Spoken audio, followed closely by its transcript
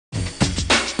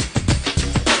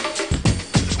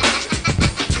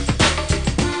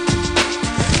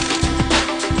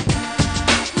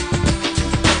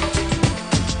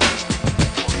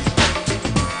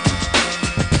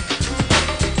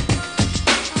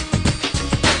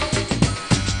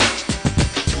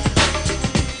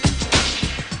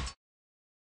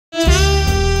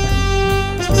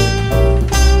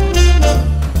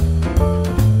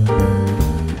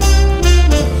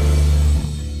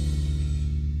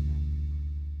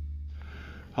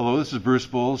Hello, this is Bruce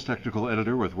Buls, technical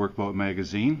editor with WorkBoat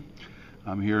magazine.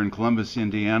 I'm here in Columbus,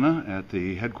 Indiana at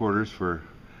the headquarters for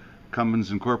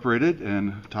Cummins Incorporated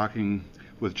and talking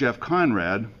with Geoff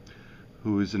Conrad,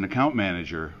 who is an account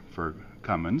manager for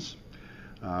Cummins.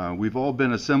 We've all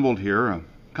been assembled here, a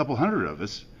couple hundred of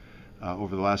us,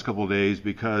 over the last couple of days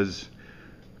because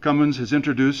Cummins has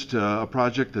introduced a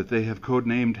project that they have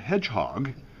codenamed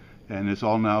Hedgehog, and it's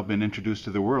all now been introduced to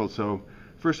the world. So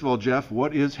first of all, Geoff,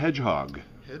 what is Hedgehog?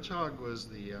 Hedgehog was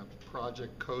the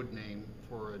project code name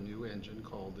for a new engine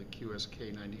called the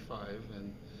QSK95,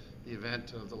 and the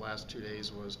event of the last 2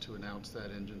 days was to announce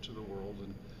that engine to the world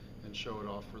and show it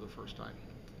off for the first time.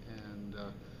 And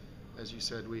as you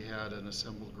said, we had an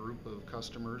assembled group of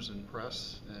customers and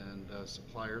press and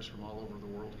suppliers from all over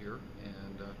the world here,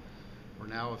 and we're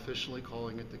now officially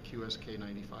calling it the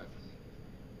QSK95.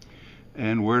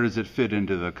 And where does it fit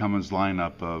into the Cummins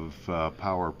lineup of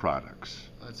power products?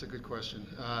 That's a good question.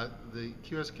 The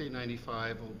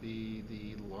QSK95 will be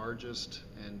the largest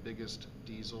and biggest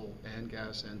diesel and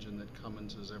gas engine that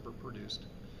Cummins has ever produced.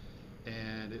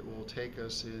 And it will take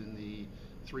us in the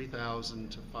 3,000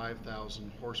 to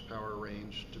 5,000 horsepower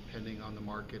range, depending on the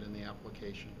market and the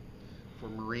application. For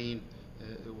marine,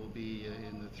 it will be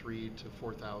in the 3,000 to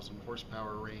 4,000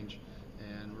 horsepower range,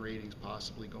 and ratings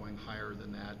possibly going higher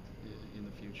than that in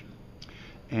the future.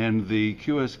 And the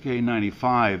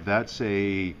QSK95, that's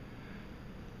a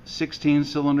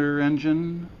 16-cylinder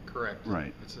engine? Correct.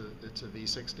 Right. It's a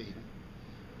V16,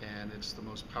 and it's the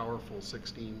most powerful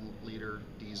 16-liter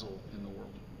diesel in the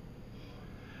world.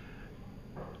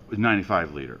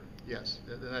 95 liter? Yes,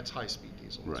 that's high-speed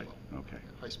diesel right. as well. Okay.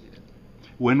 High-speed engine.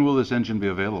 When will this engine be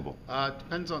available?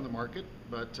 Depends on the market,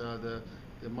 but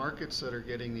the markets that are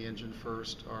getting the engine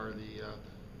first are the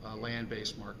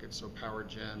land-based market, so power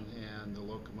gen and the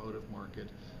locomotive market.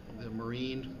 The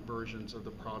marine versions of the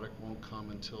product won't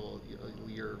come until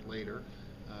a year later,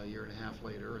 a year and a half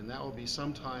later, and that will be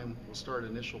sometime, we'll start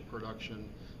initial production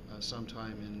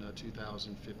sometime in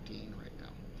 2015 right now.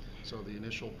 So the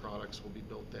initial products will be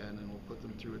built then, and we'll put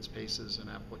them through its paces and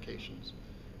applications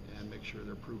and make sure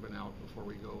they're proven out before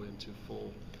we go into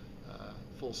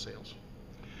full sales.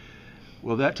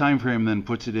 Well, that time frame then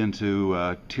puts it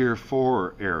into Tier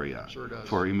 4 area. Sure does.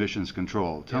 For emissions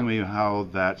control. Tell me how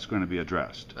that's going to be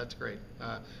addressed. That's great.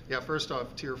 Yeah, first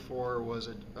off, Tier 4 was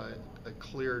a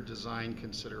clear design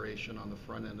consideration on the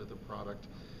front end of the product.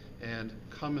 And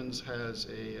Cummins has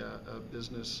a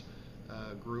business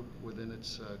group within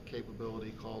its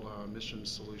capability called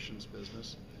Emissions Solutions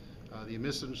Business. The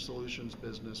Emissions Solutions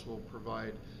Business will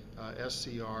provide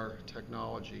SCR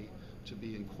technology to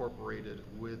be incorporated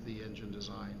with the engine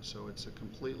design. So it's a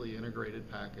completely integrated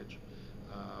package,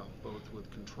 both with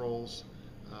controls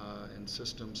and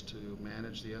systems to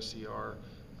manage the SCR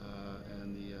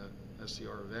and the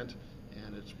SCR event,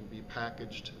 and it will be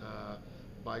packaged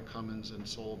by Cummins and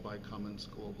sold by Cummins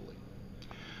globally.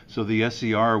 So the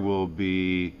SCR will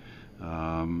be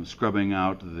scrubbing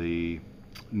out the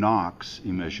NOx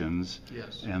emissions.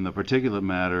 Yes. And the particulate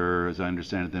matter, as I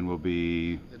understand it, then will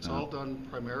be... It's all done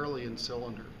primarily in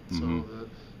cylinder. Mm-hmm. So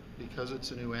because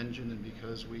it's a new engine and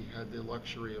because we had the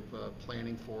luxury of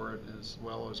planning for it as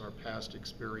well as our past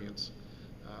experience,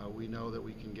 we know that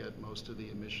we can get most of the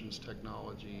emissions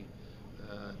technology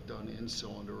done in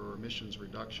cylinder, or emissions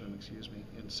reduction, excuse me,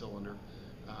 in cylinder,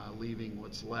 leaving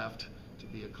what's left to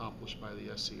be accomplished by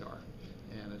the SCR.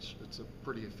 And it's a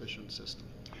pretty efficient system.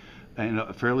 And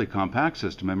a fairly compact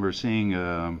system. I remember seeing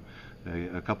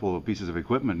a couple of pieces of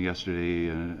equipment yesterday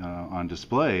on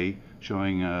display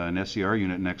showing an SCR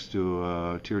unit next to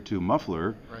a Tier 2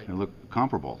 muffler. Right. And it looked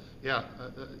comparable. Yeah,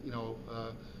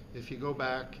 if you go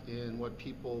back in what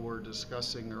people were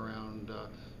discussing around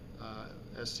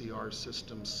SCR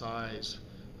system size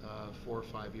 4 or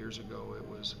 5 years ago, it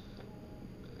was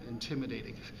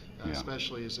intimidating, Yeah.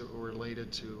 especially as it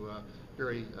related to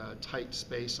very tight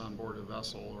space on board a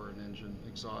vessel or an engine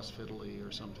exhaust fiddly or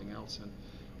something else.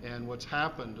 And what's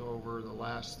happened over the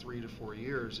last 3 to 4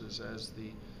 years is as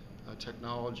the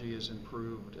technology is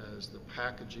improved, as the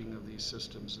packaging of these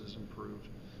systems is improved,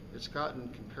 it's gotten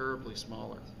comparably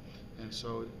smaller. And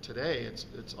so today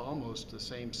it's almost the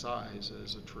same size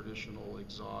as a traditional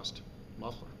exhaust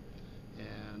muffler.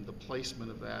 And the placement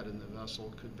of that in the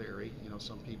vessel could vary.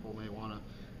 Some people may want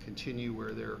to continue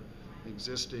where their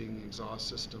existing exhaust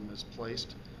system is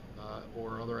placed,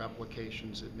 or other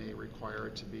applications it may require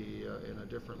it to be in a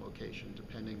different location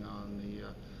depending on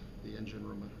the engine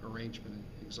room arrangement and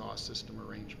exhaust system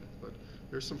arrangement. But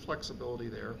there's some flexibility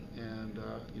there, and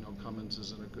Cummins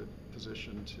is in a good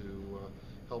position to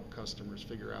help customers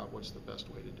figure out what's the best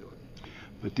way to do it.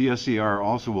 But DSCR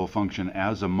also will function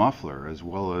as a muffler as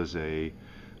well as a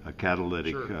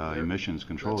catalytic Sure. emissions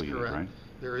control That's unit, correct. right?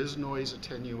 There is noise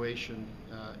attenuation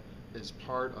as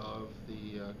part of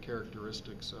the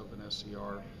characteristics of an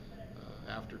SCR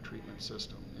after treatment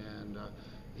system. And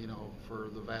you know, for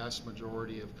the vast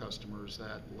majority of customers,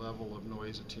 that level of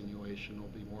noise attenuation will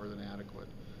be more than adequate.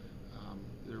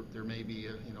 There may be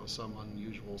you know, some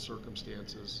unusual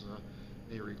circumstances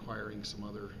may requiring some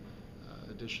other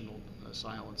additional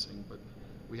silencing, but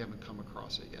we haven't come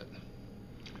across it yet.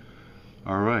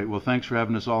 All right. Well, thanks for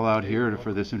having us all out here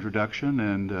for this introduction,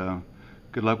 and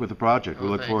good luck with the project. We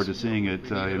look forward to seeing it. We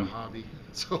needed a hobby,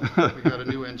 so we got a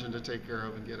new engine to take care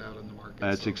of and get out in the market.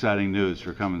 That's so. exciting news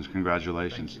for Cummins.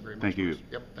 Congratulations. Thank you very much. Thank you.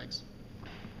 Yep, thanks.